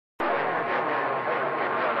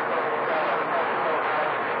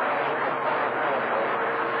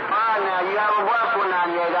cabo guapo na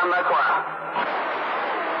llega macua.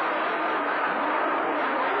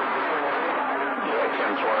 Yeah,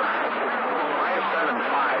 10-4. I have 7-5,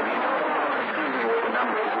 you know. Excuse me with the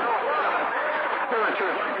numbers. There were two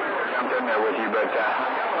jumped in there with you, but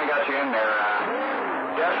definitely got you in there.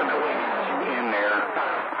 Definitely in there.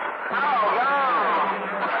 Oh, no!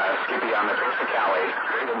 Skippy on the coast of Cali.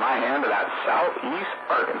 Raising my hand to that southeast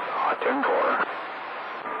Arkansas 10-4.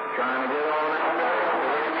 Trying to get on out there.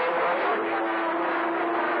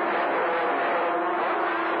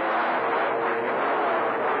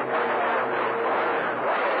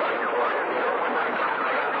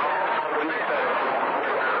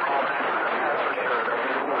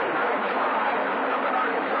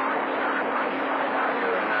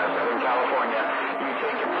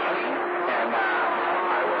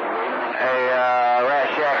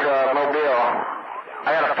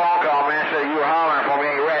 I got a phone call, man, said you were hollering for me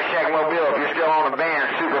at Rat Shack Mobile. If you're still on the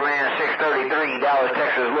band, SuperMan 633, Dallas,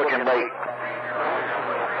 Texas, looking late. How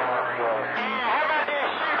about this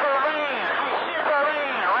SuperMan?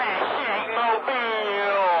 SuperMan, Rat Shack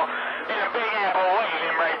Mobile. In a Big Apple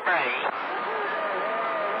waving right face.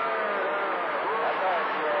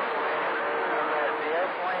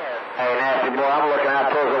 Hey, nasty boy, I'm looking out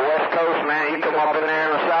towards the west coast, man. You come up in there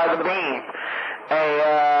on the side of the beam.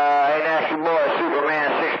 Hey, nasty boy,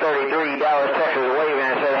 SuperMan 633, Dallas, Texas, waving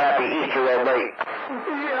and said Happy Easter there, buddy.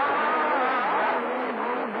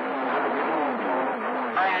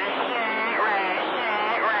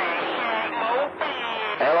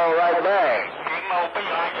 Hello, right back. Big Mobile,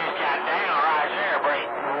 I just got down right there,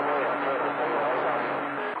 break.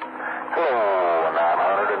 Hello,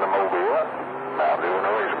 900 in the Mobile. I'm doing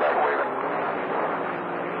a raceback waving.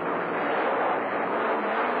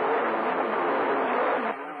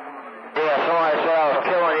 Yeah, somebody said I was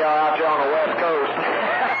killing y'all out there on the west coast.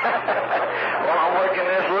 Well, I'm working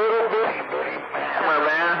this little bitty hammer,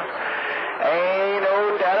 man. Ain't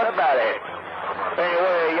no doubt about it.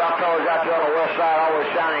 Anyway, y'all fellas out there on the west side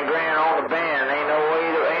always shining grand on the band. Ain't no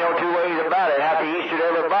two ways about it. Happy Easter to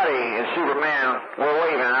everybody. And SuperMan, we're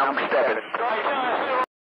waving. I'm stepping.